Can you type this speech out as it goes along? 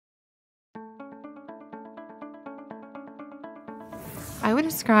I would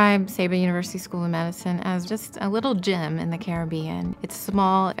describe Saba University School of Medicine as just a little gym in the Caribbean. It's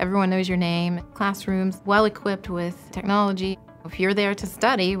small, everyone knows your name, classrooms well equipped with technology. If you're there to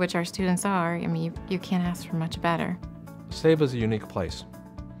study, which our students are, I mean, you can't ask for much better. Saba is a unique place.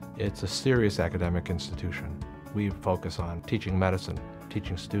 It's a serious academic institution. We focus on teaching medicine,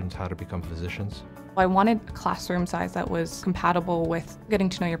 teaching students how to become physicians. I wanted a classroom size that was compatible with getting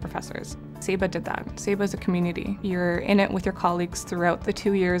to know your professors. Saba did that. Saba is a community. You're in it with your colleagues throughout the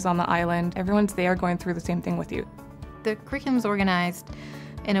 2 years on the island. Everyone's there going through the same thing with you. The curriculum is organized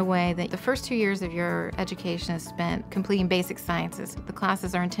in a way that the first 2 years of your education is spent completing basic sciences. The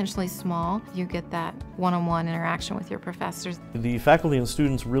classes are intentionally small. You get that one-on-one interaction with your professors. The faculty and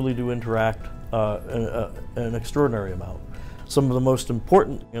students really do interact an extraordinary amount. Some of the most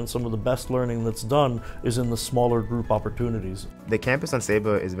important and some of the best learning that's done is in the smaller group opportunities. The campus on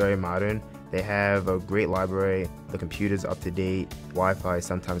Saba is very modern. They have a great library, the computer's up to date, Wi-Fi is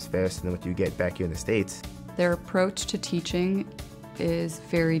sometimes faster than what you get back here in the States. Their approach to teaching is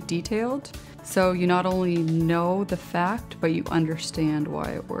very detailed, so you not only know the fact, but you understand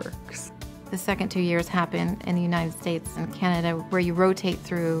why it works. The second 2 years happen in the United States and Canada, where you rotate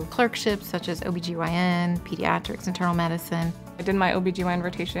through clerkships such as OBGYN, pediatrics, internal medicine. I did my OBGYN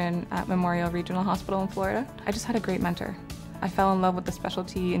rotation at Memorial Regional Hospital in Florida. I just had a great mentor. I fell in love with the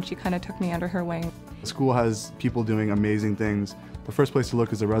specialty and she kind of took me under her wing. The school has people doing amazing things. The first place to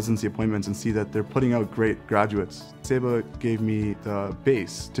look is the residency appointments and see that they're putting out great graduates. Saba gave me the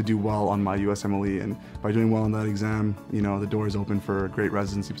base to do well on my USMLE, and by doing well on that exam, you know, the door is open for great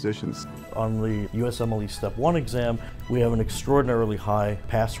residency positions. On the USMLE Step 1 exam, we have an extraordinarily high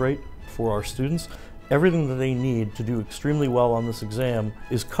pass rate for our students. Everything that they need to do extremely well on this exam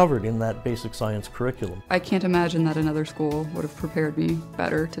is covered in that basic science curriculum. I can't imagine that another school would have prepared me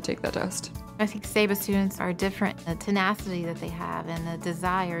better to take that test. I think Saba students are different. The tenacity that they have and the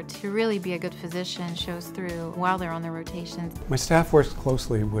desire to really be a good physician shows through while they're on their rotations. My staff works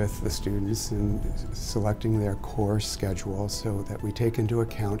closely with the students in selecting their course schedule so that we take into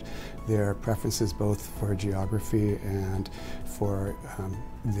account their preferences both for geography and for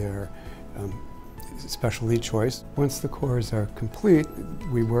their specialty choice. Once the cores are complete,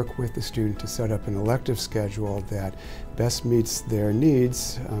 we work with the student to set up an elective schedule that best meets their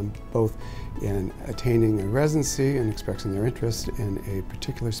needs, both in attaining a residency and expressing their interest in a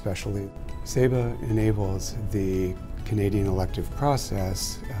particular specialty. Saba enables the Canadian elective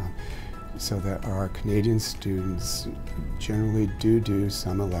process so that our Canadian students generally do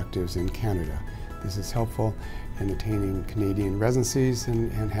some electives in Canada. This is helpful in attaining Canadian residencies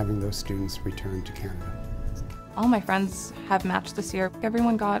and having those students return to Canada. All my friends have matched this year.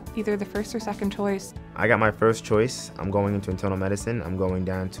 Everyone got either the first or second choice. I got my first choice. I'm going into internal medicine. I'm going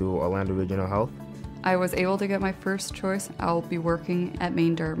down to Orlando Regional Health. I was able to get my first choice. I'll be working at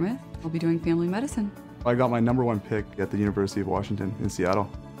Maine Dartmouth. I'll be doing family medicine. I got my #1 pick at the University of Washington in Seattle.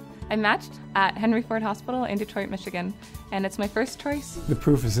 I matched at Henry Ford Hospital in Detroit, Michigan, and it's my first choice. The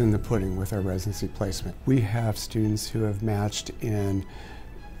proof is in the pudding with our residency placement. We have students who have matched in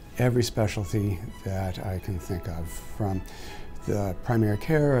every specialty that I can think of, from the primary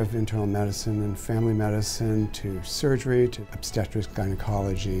care of internal medicine and family medicine to surgery to obstetrics,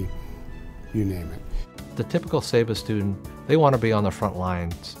 gynecology, you name it. The typical Saba student, they want to be on the front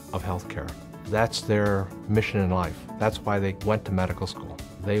lines of healthcare. That's their mission in life. That's why they went to medical school.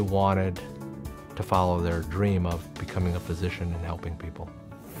 They wanted to follow their dream of becoming a physician and helping people.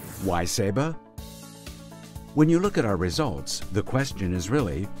 Why Saba? When you look at our results, the question is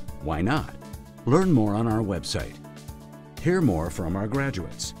really, why not? Learn more on our website. Hear more from our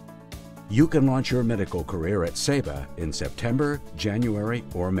graduates. You can launch your medical career at Saba in September, January,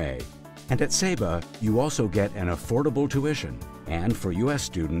 or May. And at Saba, you also get an affordable tuition, and for U.S.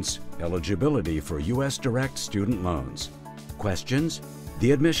 students, eligibility for U.S. direct student loans. Questions?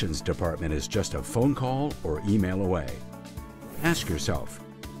 The admissions department is just a phone call or email away. Ask yourself,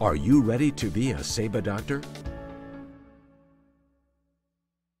 are you ready to be a Saba doctor?